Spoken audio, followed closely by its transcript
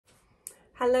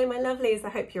Hello my lovelies, I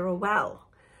hope you're all well.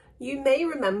 You may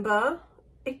remember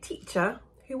a teacher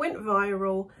who went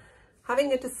viral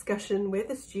having a discussion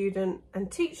with a student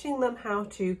and teaching them how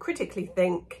to critically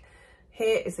think.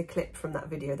 Here is a clip from that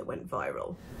video that went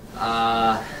viral.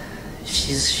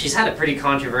 She's had a pretty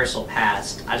controversial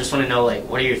past. I just want to know, like,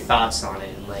 what are your thoughts on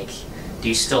it? And, like, do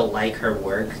you still like her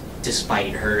work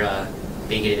despite her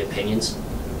bigoted opinions?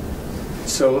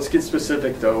 So let's get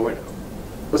specific though.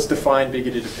 Let's define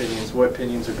bigoted opinions. What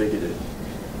opinions are bigoted?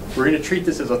 We're going to treat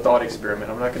this as a thought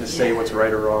experiment. I'm not going to say what's right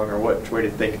or wrong or what way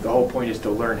to think. The whole point is to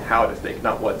learn how to think,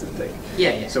 not what to think.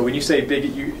 Yeah. So when you say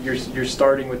bigot, you're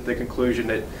starting with the conclusion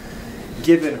that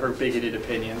given her bigoted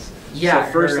opinions. Yeah.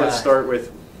 So first let's start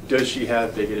with, does she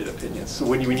have bigoted opinions? So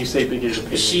when you say bigoted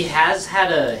opinions. She has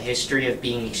had a history of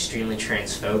being extremely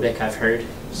transphobic, I've heard.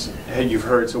 Hey, you've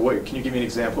heard. So what, can you give me an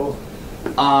example?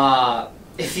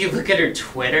 If you look at her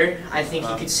Twitter, I think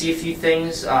you could see a few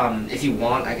things. If you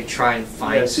want, I could try and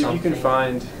find something.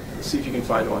 See if you can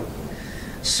find one.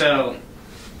 So,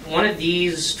 one of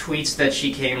these tweets that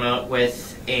she came out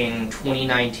with in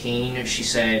 2019, she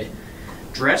said,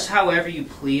 "Dress however you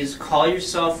please, call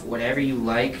yourself whatever you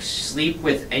like, sleep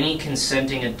with any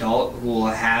consenting adult who will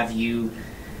have you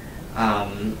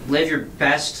live your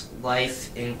best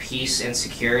life in peace and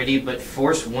security, but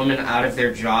force women out of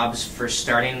their jobs for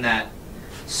stating that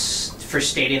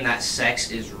sex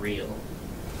is real."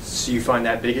 So you find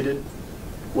that bigoted?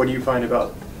 What do you find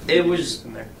about it was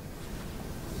in there?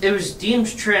 It was deemed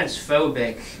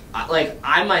transphobic. Like,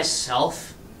 I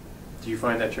myself, do you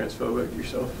find that transphobic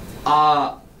yourself?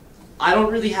 I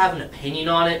don't really have an opinion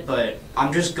on it, but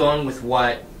I'm just going with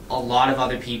what a lot of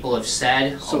other people have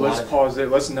said. So let's pause it.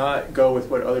 Let's not go with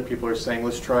what other people are saying.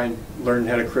 Let's try and learn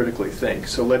how to critically think.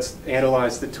 So let's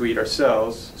analyze the tweet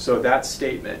ourselves. So that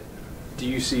statement, do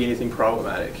you see anything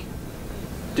problematic?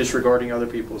 Disregarding other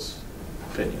people's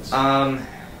opinions.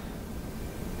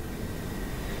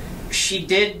 She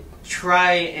did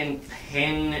try and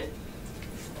pin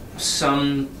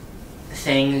some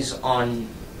things on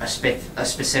a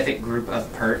specific group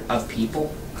of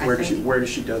people. Where does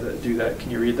she do that?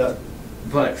 Can you read that?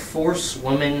 But force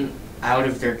women out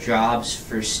of their jobs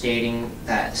for stating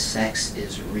that sex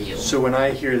is real. So when I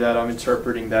hear that, I'm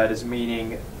interpreting that as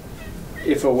meaning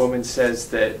if a woman says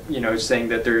that, saying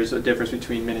that there's a difference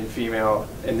between men and female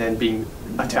and then being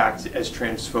attacked as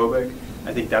transphobic,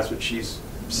 I think that's what she's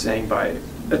saying by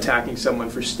attacking someone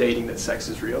for stating that sex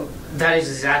is real. That is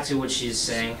exactly what she's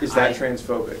saying. Is that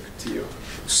transphobic to you?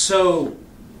 So,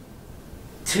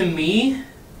 to me,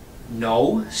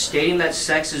 no. Stating that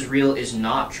sex is real is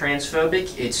not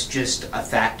transphobic. It's just a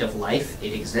fact of life.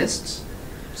 It exists.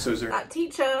 So that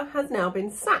teacher has now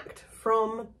been sacked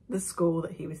from the school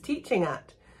that he was teaching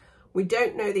at. We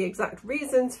don't know the exact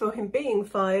reasons for him being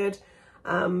fired,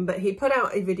 but he put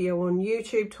out a video on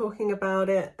YouTube talking about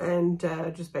it and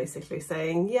just basically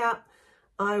saying, yeah,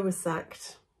 I was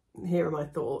sacked. Here are my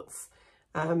thoughts.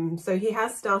 So he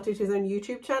has started his own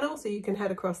YouTube channel, so you can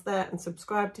head across there and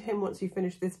subscribe to him once you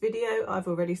finish this video. I've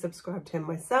already subscribed to him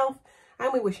myself,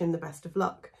 and we wish him the best of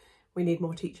luck. We need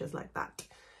more teachers like that.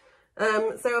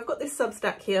 So I've got this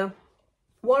Substack here.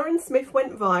 Warren Smith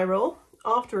went viral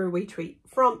after a retweet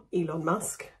from Elon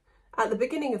Musk at the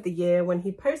beginning of the year when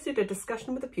he posted a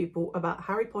discussion with a pupil about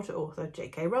Harry Potter author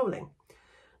J.K. Rowling.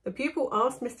 The pupil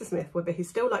asked Mr. Smith whether he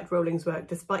still liked Rowling's work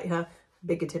despite her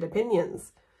bigoted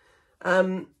opinions.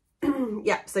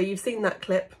 Yeah, so you've seen that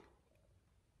clip.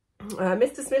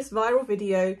 Mr. Smith's viral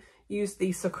video used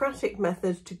the Socratic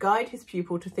method to guide his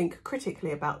pupil to think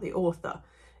critically about the author.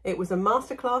 It was a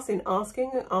masterclass in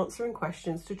asking and answering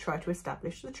questions to try to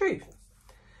establish the truth.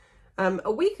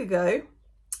 A week ago,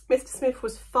 Mr. Smith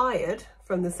was fired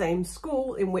from the same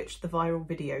school in which the viral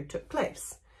video took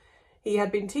place. He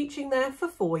had been teaching there for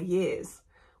 4 years.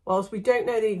 Whilst we don't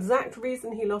know the exact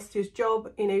reason he lost his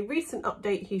job, in a recent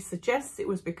update he suggests it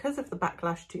was because of the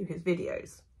backlash to his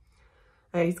videos.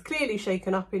 He's clearly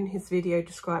shaken up in his video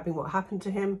describing what happened to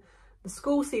him. The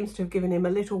school seems to have given him a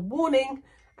little warning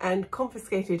and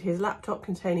confiscated his laptop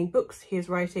containing books he is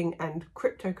writing and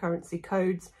cryptocurrency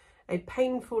codes, a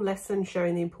painful lesson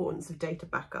showing the importance of data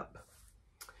backup.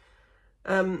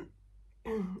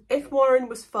 If Warren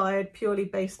was fired purely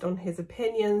based on his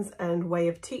opinions and way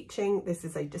of teaching, this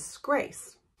is a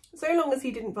disgrace. So long as he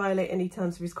didn't violate any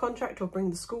terms of his contract or bring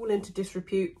the school into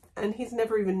disrepute, and he's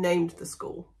never even named the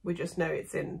school, we just know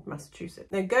it's in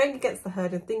Massachusetts. Now, going against the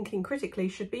herd and thinking critically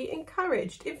should be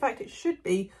encouraged. In fact, it should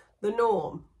be the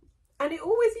norm. And it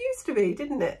always used to be,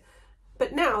 didn't it?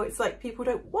 But now it's like people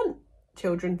don't want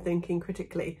children thinking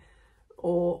critically,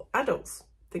 or adults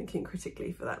thinking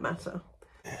critically for that matter.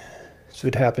 So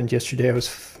it happened yesterday. I was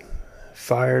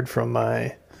fired from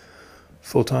my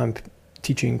full-time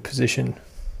teaching position.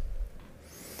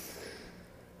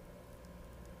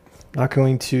 Not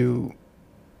going to,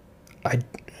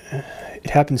 it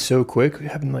happened so quick. It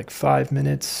happened in like 5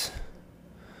 minutes.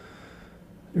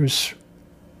 There was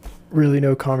really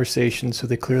no conversation, so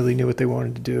they clearly knew what they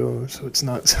wanted to do. So it's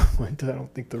not someone, I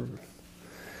don't think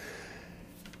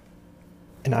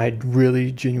and I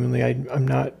really genuinely, I'm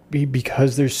not,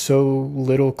 because there's so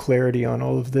little clarity on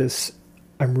all of this,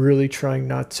 I'm really trying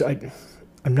not to,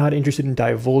 I'm not interested in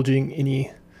divulging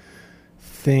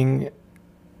anything.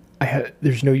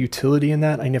 There's no utility in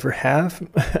that. I never have.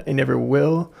 I never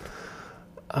will.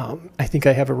 I think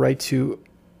I have a right to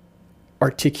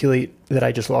articulate that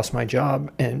I just lost my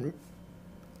job and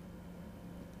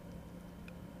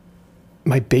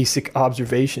my basic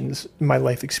observations, my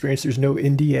life experience. There's no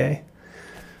NDA.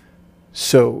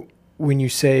 So when you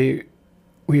say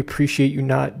we appreciate you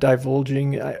not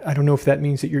divulging, I don't know if that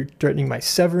means that you're threatening my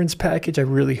severance package. I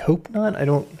really hope not. I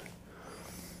don't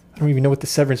even know what the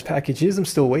severance package is. I'm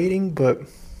still waiting, but...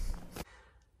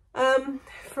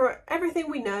 For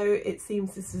everything we know, it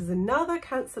seems this is another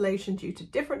cancellation due to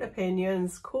different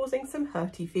opinions, causing some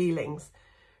hurty feelings.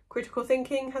 Critical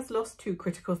thinking has lost to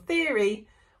critical theory,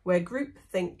 where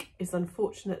groupthink is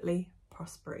unfortunately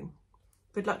prospering.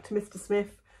 Good luck to Mr.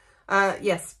 Smith.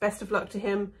 Yes, best of luck to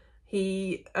him.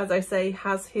 He, as I say,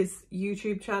 has his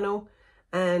YouTube channel,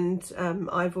 and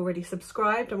I've already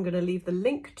subscribed. I'm going to leave the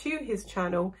link to his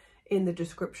channel in the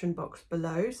description box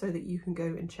below so that you can go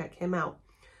and check him out.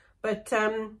 But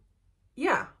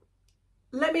yeah,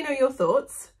 let me know your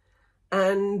thoughts,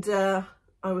 and I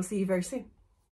will see you very soon.